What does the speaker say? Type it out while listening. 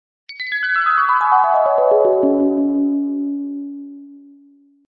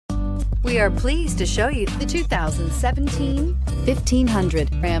We are pleased to show you the 2017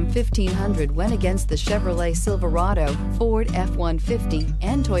 1500. Ram 1500 went against the Chevrolet Silverado, Ford F-150,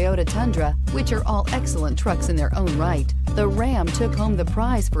 and Toyota Tundra, which are all excellent trucks in their own right. The Ram took home the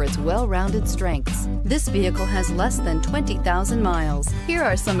prize for its well-rounded strengths. This vehicle has less than 20,000 miles. Here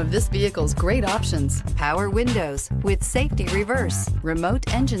are some of this vehicle's great options: power windows with safety reverse,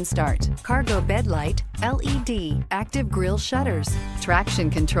 remote engine start, cargo bed light, LED, active grille shutters, traction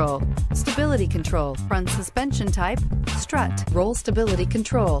control, stability control, front suspension type, strut, roll stability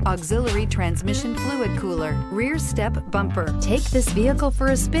control, auxiliary transmission fluid cooler, rear step bumper. Take this vehicle for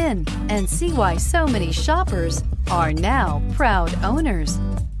a spin and see why so many shoppers are now proud owners.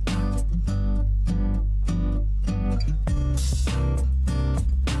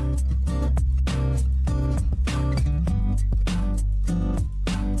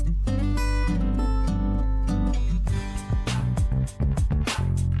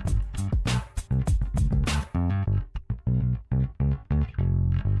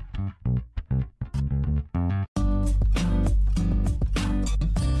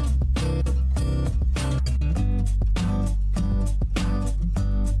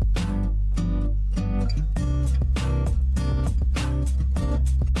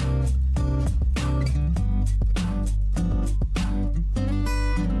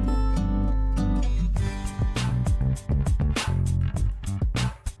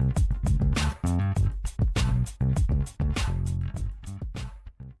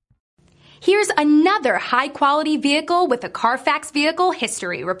 Here's another high-quality vehicle with a Carfax Vehicle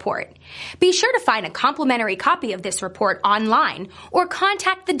History Report. Be sure to find a complimentary copy of this report online or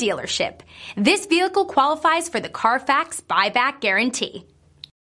contact the dealership. This vehicle qualifies for the Carfax Buyback Guarantee.